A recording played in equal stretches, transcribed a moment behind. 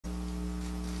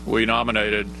we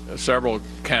nominated several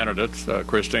candidates,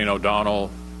 Christine O'Donnell,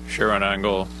 Sharon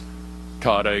Angle,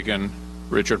 Todd Akin,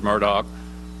 Richard Murdoch.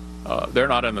 They're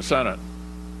not in the Senate.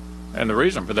 And the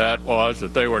reason for that was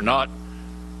that they were not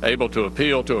able to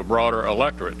appeal to a broader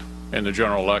electorate in the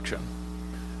general election.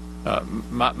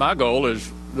 My goal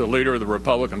as the leader of the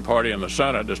Republican Party in the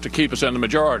Senate is to keep us in the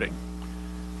majority.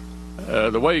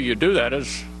 The way you do that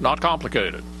is not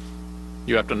complicated.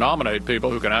 You have to nominate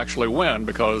people who can actually win,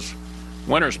 because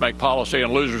winners make policy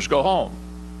and losers go home.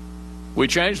 We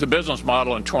changed the business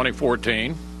model in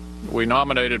 2014. We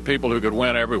nominated people who could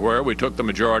win everywhere. We took the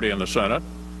majority in the Senate.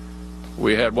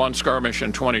 We had one skirmish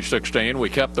in 2016. We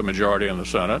kept the majority in the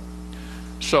Senate.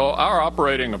 So our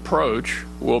operating approach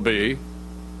will be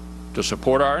to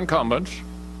support our incumbents,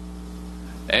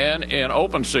 and in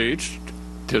open seats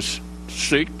to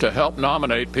seek to help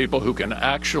nominate people who can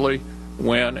actually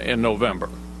win in November.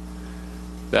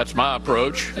 That's my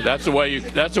approach. That's the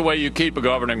way you keep a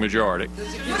governing majority.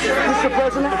 Mr.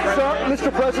 President, sir,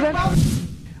 Mr. President.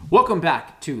 Welcome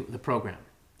back to the program.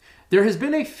 There has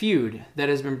been a feud that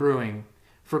has been brewing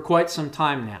for quite some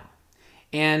time now.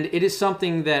 And it is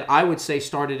something that I would say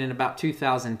started in about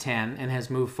 2010 and has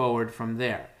moved forward from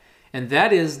there. And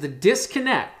that is the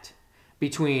disconnect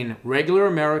between regular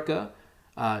America,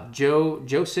 Joe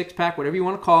Sixpack, whatever you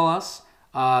want to call us,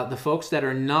 the folks that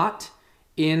are not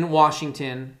in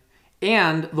Washington,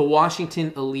 and the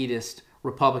Washington elitist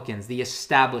Republicans, the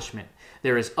establishment.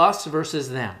 There is us versus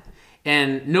them.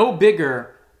 And no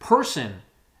bigger person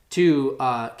to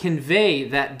convey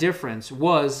that difference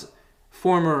was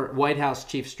former White House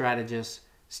chief strategist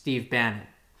Steve Bannon.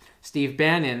 Steve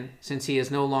Bannon, since he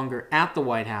is no longer at the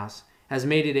White House, has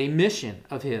made it a mission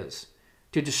of his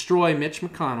to destroy Mitch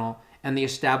McConnell and the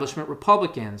establishment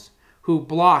Republicans who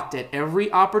blocked at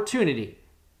every opportunity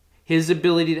his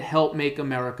ability to help make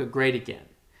America great again.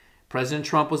 President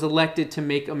Trump was elected to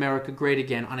make America great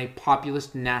again on a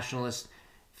populist nationalist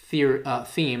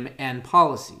theme and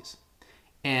policies.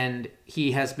 And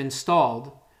he has been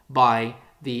stalled by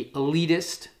the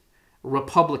elitist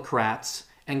Republicrats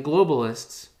and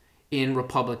globalists in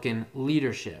Republican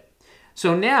leadership.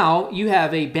 So now you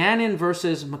have a Bannon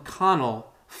versus McConnell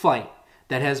fight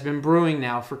that has been brewing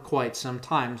now for quite some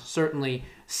time, certainly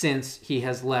since he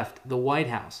has left the White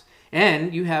House.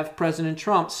 And you have President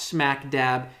Trump smack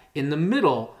dab in the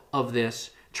middle of this,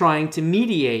 trying to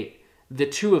mediate the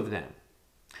two of them.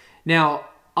 Now,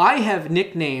 I have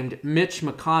nicknamed Mitch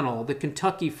McConnell the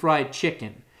Kentucky Fried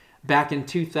Chicken back in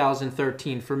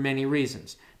 2013 for many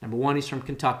reasons. Number one, he's from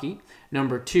Kentucky.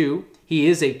 Number two, he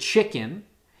is a chicken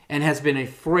and has been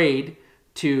afraid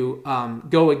to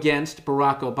go against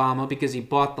Barack Obama because he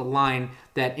bought the line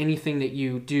that anything that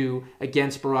you do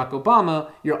against Barack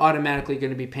Obama, you're automatically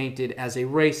going to be painted as a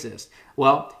racist.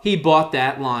 Well, he bought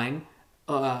that line,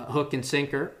 hook and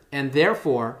sinker, and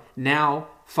therefore now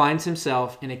finds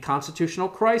himself in a constitutional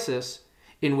crisis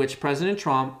in which President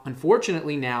Trump,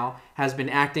 unfortunately now, has been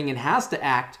acting and has to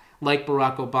act like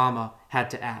Barack Obama had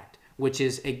to act, which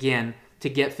is, again, to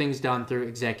get things done through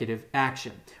executive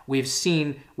action. We've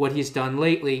seen what he's done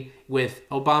lately with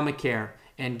Obamacare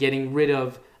and getting rid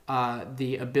of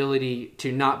the ability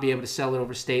to not be able to sell it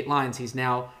over state lines. He's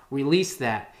now released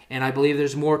that, and I believe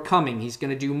there's more coming. He's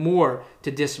going to do more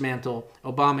to dismantle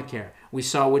Obamacare. We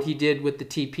saw what he did with the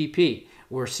TPP.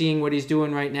 We're seeing what he's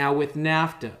doing right now with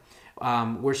NAFTA.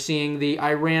 We're seeing the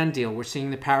Iran deal. We're seeing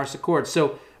the Paris Accord.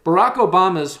 So Barack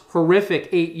Obama's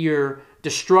horrific 8-year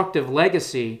destructive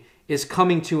legacy is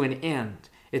coming to an end.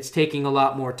 It's taking a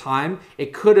lot more time.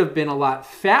 It could have been a lot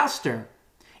faster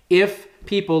if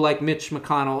people like Mitch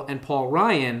McConnell and Paul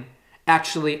Ryan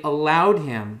actually allowed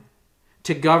him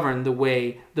to govern the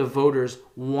way the voters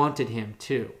wanted him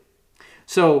to.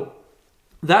 So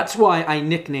that's why I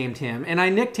nicknamed him. And I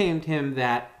nicknamed him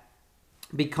that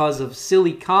because of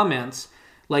silly comments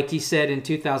like he said in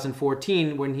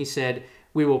 2014 when he said,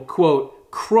 we will,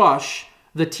 quote, crush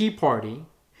the Tea Party.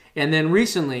 And then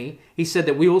recently, he said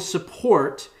that we will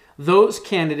support those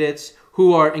candidates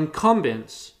who are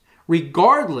incumbents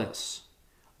regardless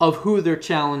of who their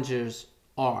challengers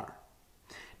are.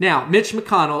 Now, Mitch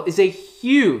McConnell is a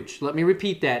huge, let me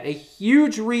repeat that, a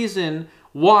huge reason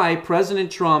why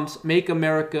President Trump's Make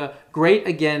America Great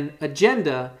Again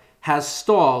agenda has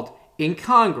stalled in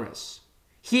Congress.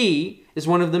 He is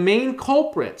one of the main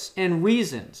culprits and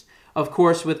reasons, of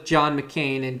course, with John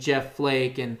McCain and Jeff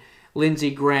Flake and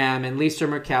Lindsey Graham and Lisa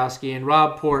Murkowski and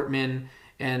Rob Portman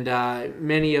and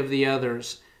many of the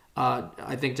others.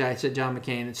 I think I said John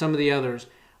McCain and some of the others.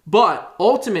 But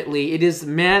ultimately, it is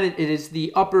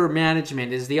the upper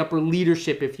management, it is the upper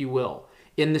leadership, if you will,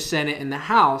 in the Senate and the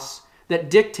House that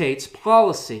dictates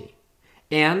policy.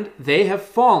 and they have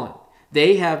fallen.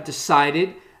 They have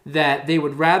decided that they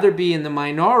would rather be in the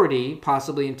minority,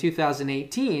 possibly in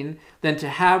 2018, than to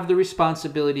have the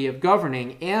responsibility of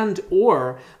governing, and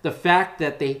or the fact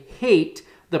that they hate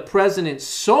the president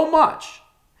so much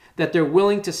that they're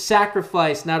willing to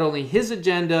sacrifice not only his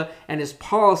agenda and his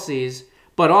policies,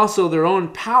 but also their own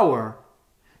power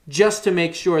just to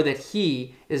make sure that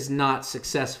he is not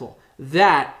successful.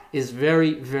 That is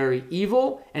very, very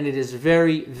evil, and it is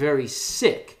very, very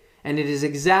sick. And it is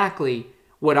exactly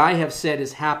what I have said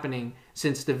is happening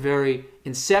since the very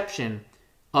inception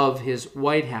of his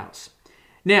White House.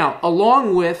 Now,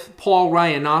 along with Paul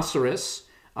Rhinoceros,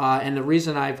 and the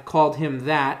reason I've called him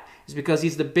that is because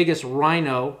he's the biggest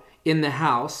rhino in the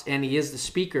House, and he is the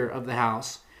Speaker of the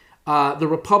House. The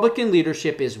Republican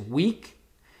leadership is weak,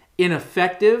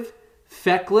 ineffective,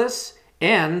 feckless,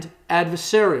 and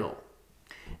adversarial.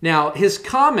 Now, his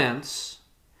comments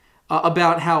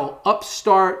about how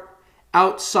upstart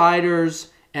outsiders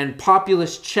and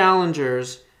populist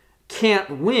challengers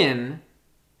can't win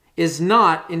is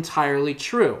not entirely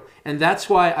true. And that's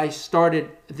why I started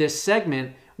this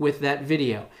segment with that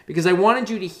video, because I wanted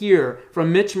you to hear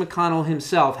from Mitch McConnell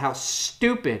himself how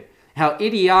stupid, how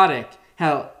idiotic,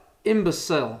 how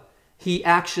imbecile he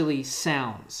actually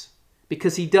sounds.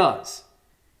 Because he does.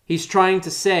 He's trying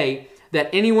to say that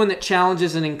anyone that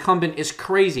challenges an incumbent is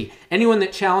crazy. Anyone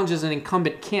that challenges an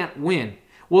incumbent can't win.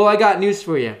 Well, I got news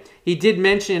for you. He did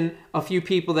mention a few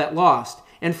people that lost.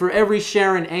 And for every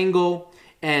Sharon Engel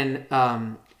and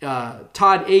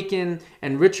Todd Aiken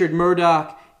and Richard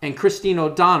Murdoch and Christine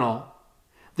O'Donnell,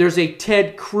 there's a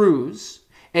Ted Cruz,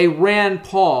 a Rand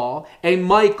Paul, a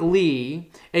Mike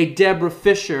Lee, a Deborah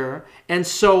Fisher, and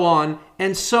so on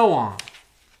and so on.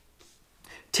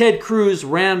 Ted Cruz,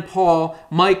 Rand Paul,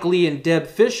 Mike Lee, and Deb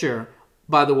Fisher,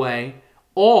 by the way,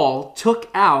 all took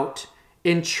out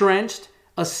entrenched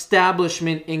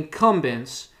establishment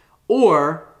incumbents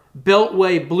or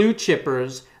Beltway blue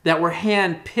chippers that were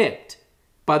hand-picked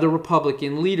by the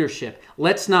Republican leadership.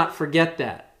 Let's not forget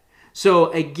that.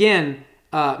 So again,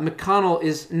 McConnell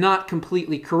is not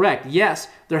completely correct. Yes,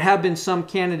 there have been some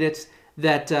candidates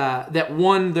that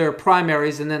won their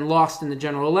primaries and then lost in the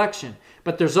general election.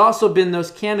 But there's also been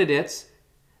those candidates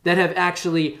that have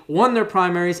actually won their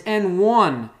primaries and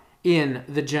won in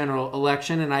the general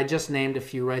election, and I just named a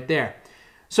few right there.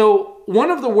 So one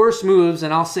of the worst moves,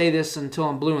 and I'll say this until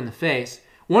I'm blue in the face,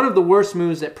 one of the worst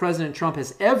moves that President Trump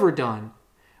has ever done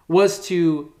was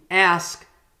to ask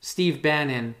Steve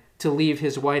Bannon to leave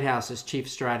his White House as chief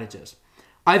strategist.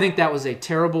 I think that was a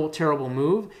terrible, terrible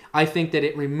move. I think that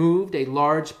it removed a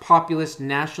large populist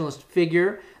nationalist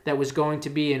figure that was going to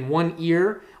be in one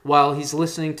ear while he's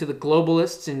listening to the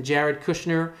globalists and Jared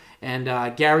Kushner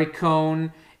and Gary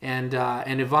Cohn and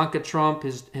Ivanka Trump,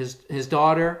 his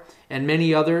daughter, and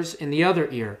many others in the other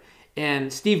ear.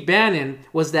 And Steve Bannon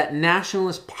was that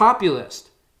nationalist populist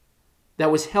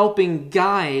that was helping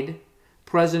guide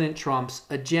President Trump's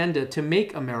agenda to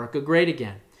make America great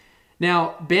again.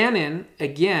 Now, Bannon,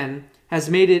 again, has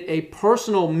made it a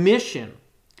personal mission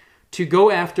to go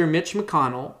after Mitch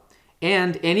McConnell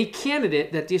and any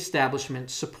candidate that the establishment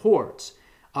supports.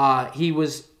 He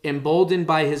was emboldened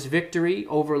by his victory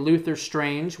over Luther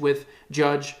Strange with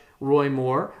Judge Roy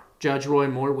Moore. Judge Roy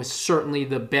Moore was certainly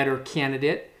the better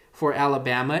candidate for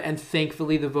Alabama, and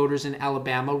thankfully the voters in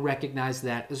Alabama recognize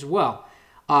that as well.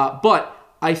 But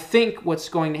I think what's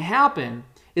going to happen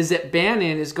is that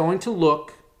Bannon is going to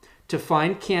look to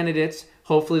find candidates.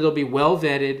 Hopefully they'll be well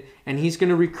vetted, and he's going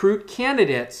to recruit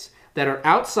candidates that are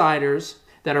outsiders,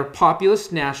 that are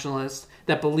populist nationalists,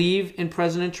 that believe in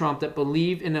President Trump, that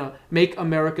believe in a Make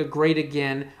America Great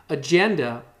Again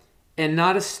agenda, and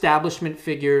not establishment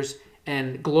figures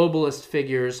and globalist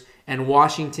figures and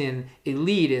Washington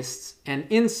elitists and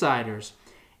insiders.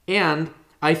 And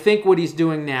I think what he's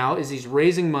doing now is he's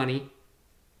raising money,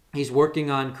 he's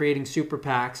working on creating super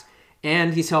PACs,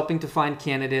 and he's helping to find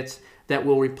candidates that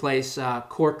will replace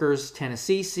Corker's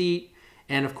Tennessee seat,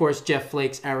 and of course Jeff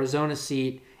Flake's Arizona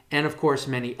seat, and of course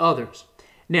many others.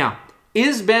 Now,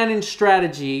 is Bannon's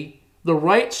strategy the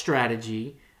right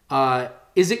strategy?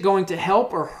 Is it going to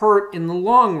help or hurt in the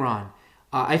long run?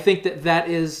 I think that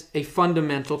is a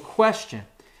fundamental question.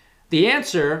 The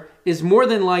answer is more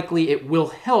than likely it will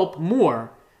help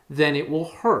more than it will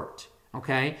hurt.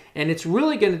 Okay? And it's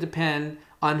really going to depend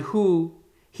on who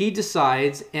he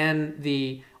decides, and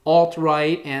the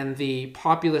alt-right and the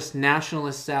populist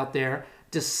nationalists out there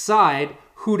decide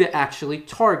who to actually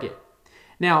target.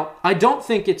 Now, I don't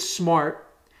think it's smart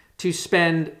to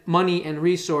spend money and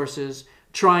resources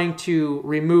trying to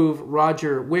remove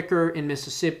Roger Wicker in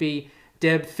Mississippi,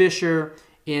 Deb Fisher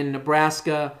in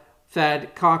Nebraska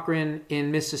Thad Cochran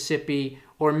in Mississippi,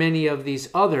 or many of these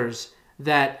others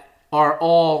that are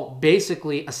all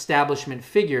basically establishment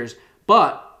figures,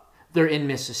 but they're in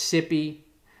Mississippi,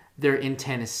 they're in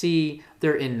Tennessee,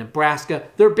 they're in Nebraska.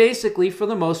 They're basically, for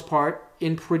the most part,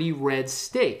 in pretty red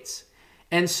states.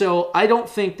 And so I don't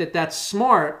think that that's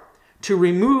smart to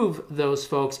remove those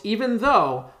folks, even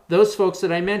though those folks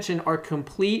that I mentioned are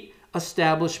complete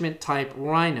establishment type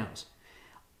rhinos.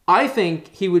 I think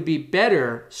he would be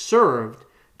better served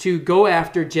to go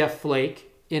after Jeff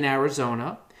Flake in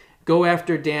Arizona, go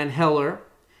after Dan Heller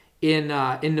in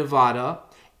Nevada,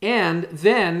 and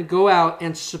then go out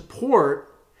and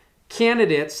support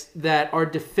candidates that are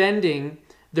defending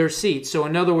their seats. So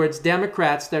in other words,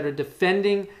 Democrats that are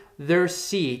defending their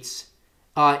seats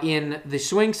in the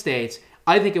swing states.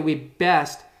 I think it would be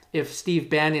best if Steve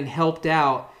Bannon helped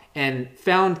out and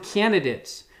found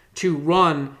candidates to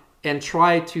run and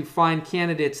try to find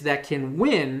candidates that can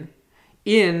win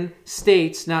in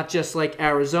states, not just like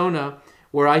Arizona,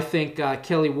 where I think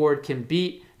Kelly Ward can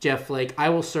beat Jeff Flake. I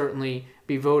will certainly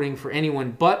be voting for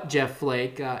anyone but Jeff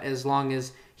Flake as long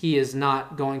as he is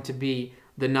not going to be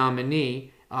the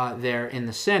nominee there in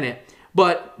the Senate.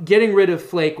 But getting rid of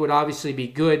Flake would obviously be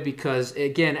good because,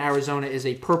 again, Arizona is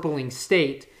a purpling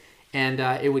state, and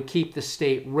it would keep the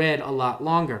state red a lot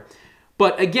longer.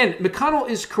 But again, McConnell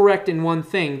is correct in one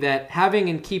thing, that having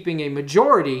and keeping a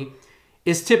majority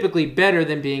is typically better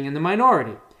than being in the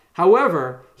minority.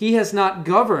 However, he has not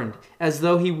governed as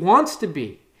though he wants to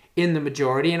be in the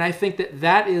majority, and I think that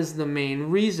that is the main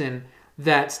reason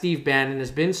that Steve Bannon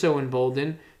has been so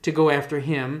emboldened to go after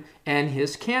him and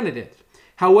his candidate.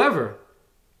 However,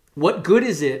 what good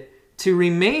is it to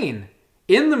remain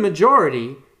in the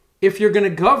majority if you're going to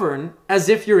govern as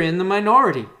if you're in the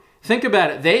minority? Think about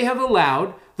it. They have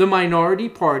allowed the minority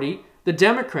party, the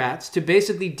Democrats, to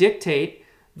basically dictate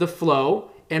the flow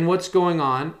and what's going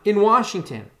on in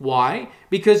Washington. Why?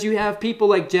 Because you have people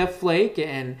like Jeff Flake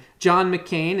and John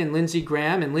McCain and Lindsey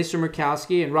Graham and Lisa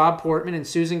Murkowski and Rob Portman and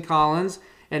Susan Collins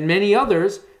and many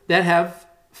others that have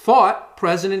fought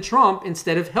President Trump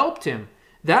instead of helped him.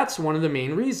 That's one of the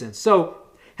main reasons. So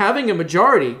having a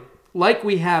majority like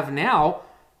we have now,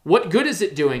 what good is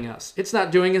it doing us? It's not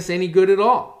doing us any good at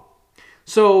all.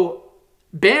 So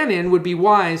Bannon would be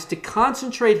wise to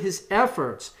concentrate his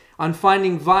efforts on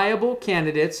finding viable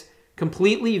candidates,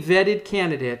 completely vetted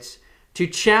candidates, to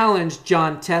challenge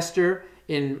John Tester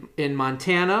in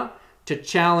Montana, to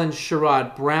challenge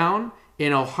Sherrod Brown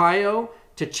in Ohio,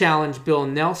 to challenge Bill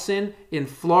Nelson in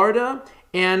Florida,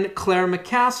 and Claire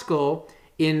McCaskill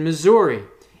in Missouri.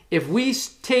 If we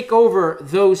take over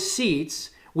those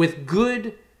seats with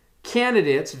good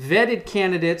candidates, vetted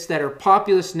candidates that are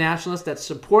populist nationalists, that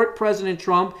support President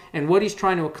Trump and what he's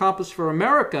trying to accomplish for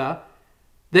America,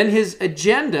 then his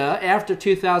agenda after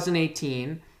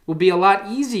 2018 will be a lot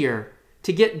easier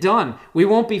to get done. We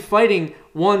won't be fighting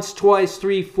once, twice,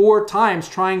 3, 4 times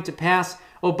trying to pass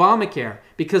Obamacare,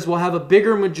 because we'll have a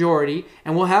bigger majority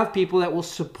and we'll have people that will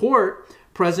support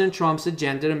President Trump's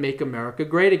agenda to make America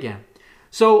great again.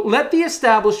 So let the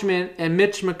establishment and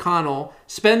Mitch McConnell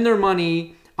spend their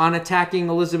money on attacking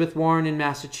Elizabeth Warren in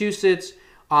Massachusetts,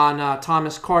 on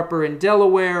Thomas Carper in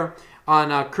Delaware,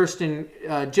 on Kirsten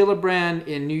Gillibrand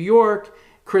in New York,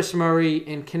 Chris Murray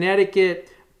in Connecticut,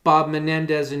 Bob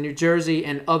Menendez in New Jersey,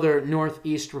 and other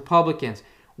Northeast Republicans.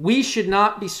 We should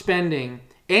not be spending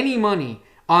any money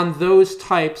on those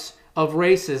types of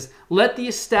races. Let the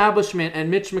establishment and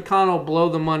Mitch McConnell blow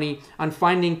the money on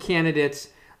finding candidates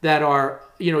that are,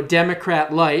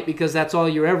 Democrat light, because that's all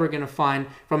you're ever going to find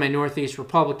from a Northeast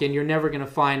Republican. You're never going to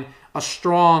find a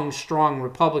strong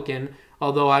Republican,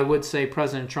 although I would say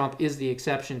President Trump is the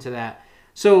exception to that.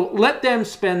 So let them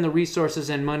spend the resources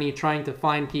and money trying to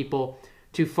find people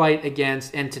to fight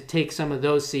against and to take some of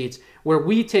those seats, where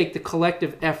we take the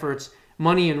collective efforts,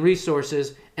 money and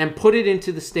resources, and put it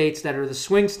into the states that are the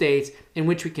swing states in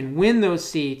which we can win those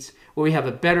seats, where we have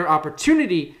a better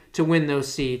opportunity to win those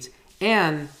seats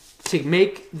and to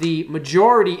make the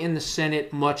majority in the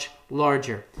Senate much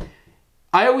larger.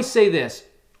 I always say this: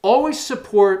 always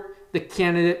support the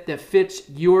candidate that fits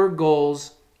your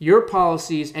goals, your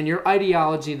policies, and your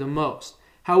ideology the most.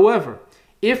 However,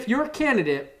 if your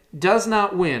candidate does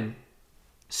not win,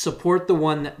 support the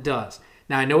one that does.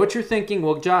 Now, I know what you're thinking.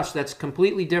 Well, Josh, that's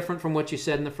completely different from what you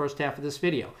said in the first half of this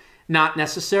video. Not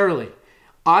necessarily.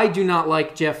 I do not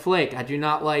like Jeff Flake. I do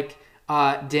not like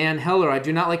Dan Heller. I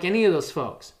do not like any of those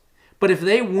folks. But if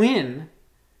they win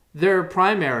their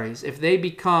primaries, if they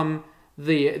become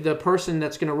the person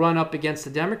that's going to run up against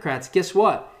the Democrats, guess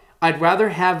what? I'd rather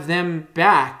have them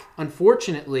back,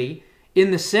 unfortunately,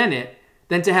 in the Senate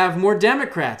than to have more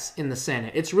Democrats in the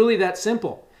Senate. It's really that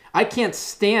simple. I can't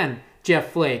stand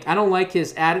Jeff Flake. I don't like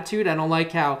his attitude. I don't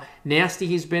like how nasty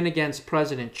he's been against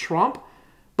President Trump.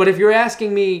 But if you're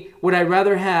asking me, would I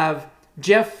rather have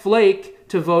Jeff Flake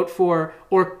to vote for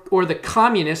or the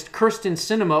communist Kirsten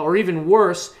Sinema, or even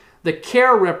worse, the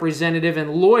CARE representative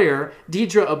and lawyer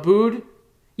Deidre Aboud?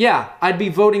 Yeah, I'd be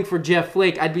voting for Jeff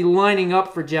Flake. I'd be lining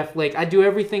up for Jeff Flake. I'd do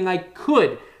everything I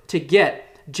could to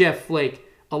get Jeff Flake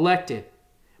elected.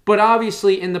 But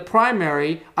obviously in the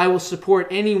primary, I will support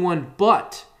anyone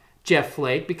but Jeff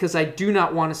Flake because I do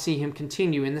not want to see him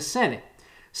continue in the Senate.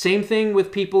 Same thing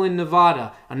with people in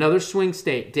Nevada, another swing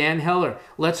state, Dan Heller.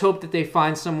 Let's hope that they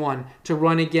find someone to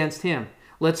run against him.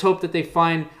 Let's hope that they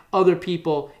find other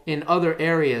people in other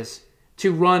areas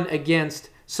to run against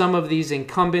some of these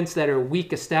incumbents that are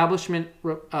weak establishment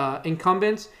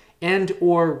incumbents and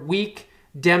or weak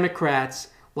Democrats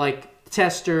like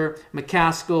Tester,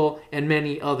 McCaskill, and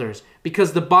many others.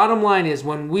 Because the bottom line is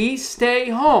when we stay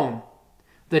home,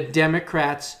 the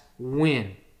Democrats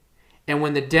win. And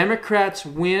when the Democrats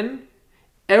win,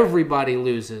 everybody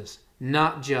loses,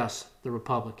 not just the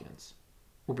Republicans.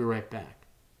 We'll be right back.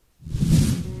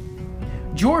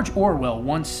 George Orwell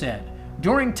once said,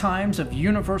 "During times of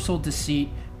universal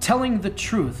deceit, telling the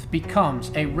truth becomes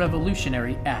a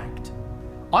revolutionary act."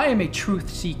 I am a truth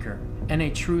seeker and a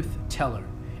truth teller,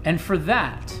 and for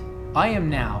that, I am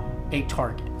now a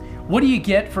target. What do you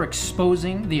get for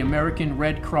exposing the American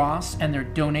Red Cross and their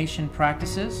donation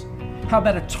practices? How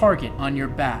about a target on your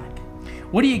back?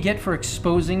 What do you get for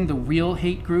exposing the real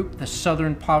hate group, the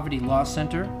Southern Poverty Law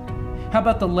Center? How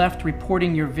about the left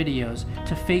reporting your videos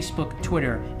to Facebook,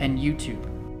 Twitter, and YouTube?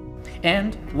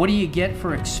 And what do you get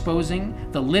for exposing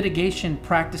the litigation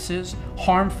practices,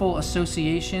 harmful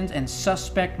associations, and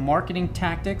suspect marketing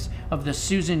tactics of the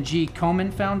Susan G.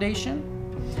 Komen Foundation?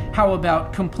 How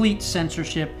about complete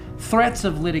censorship, threats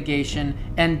of litigation,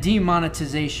 and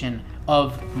demonetization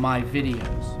of my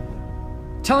videos?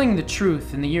 Telling the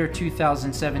truth in the year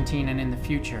 2017 and in the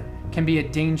future can be a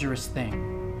dangerous thing,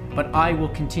 but I will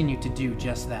continue to do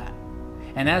just that.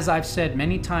 And as I've said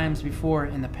many times before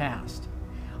in the past,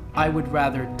 I would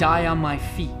rather die on my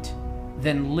feet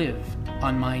than live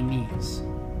on my knees.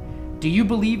 Do you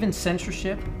believe in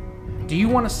censorship? Do you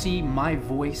want to see my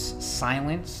voice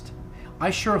silenced?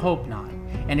 I sure hope not.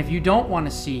 And if you don't want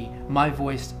to see my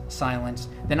voice silenced,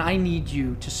 then I need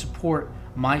you to support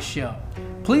my show.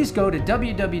 Please go to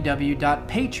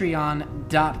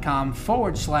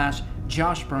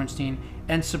www.patreon.com/Josh Bernstein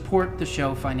and support the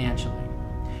show financially.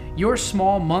 Your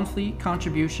small monthly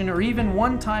contribution or even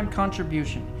one-time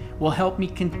contribution will help me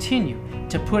continue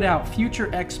to put out future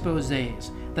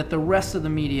exposés that the rest of the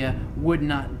media would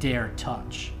not dare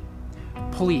touch.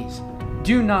 Please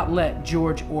do not let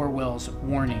George Orwell's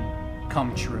warning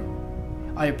come true.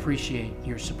 I appreciate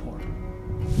your support.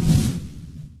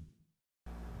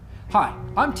 Hi,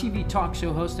 I'm TV talk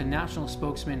show host and national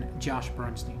spokesman Josh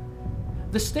Bernstein.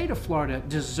 The state of Florida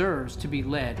deserves to be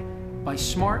led by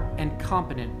smart and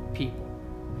competent people.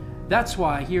 That's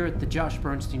why here at the Josh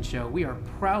Bernstein Show, we are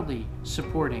proudly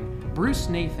supporting Bruce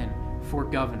Nathan for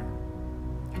governor.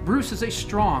 Bruce is a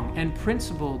strong and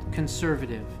principled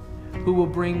conservative who will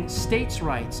bring states'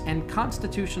 rights and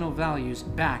constitutional values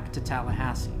back to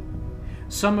Tallahassee.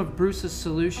 Some of Bruce's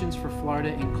solutions for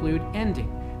Florida include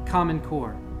ending Common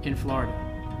Core in Florida,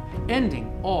 ending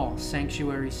all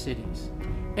sanctuary cities,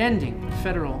 ending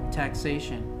federal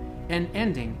taxation, and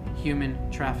ending human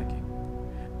trafficking.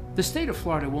 The state of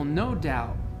Florida will no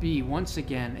doubt be once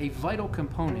again a vital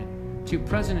component to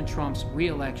President Trump's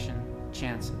re-election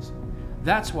chances.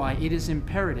 That's why it is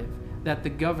imperative that the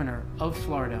governor of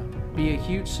Florida be a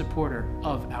huge supporter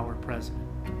of our president.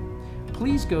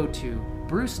 Please go to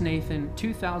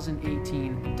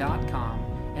brucenathan2018.com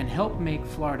and help make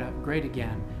Florida great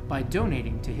again by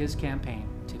donating to his campaign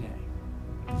today.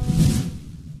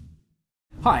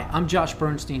 Hi, I'm Josh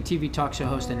Bernstein, TV talk show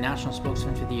host and national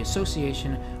spokesman for the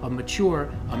Association of Mature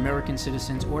American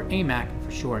Citizens, or AMAC for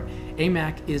short.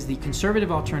 AMAC is the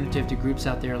conservative alternative to groups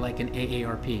out there like an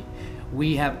AARP.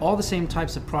 We have all the same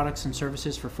types of products and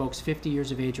services for folks 50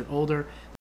 years of age or older.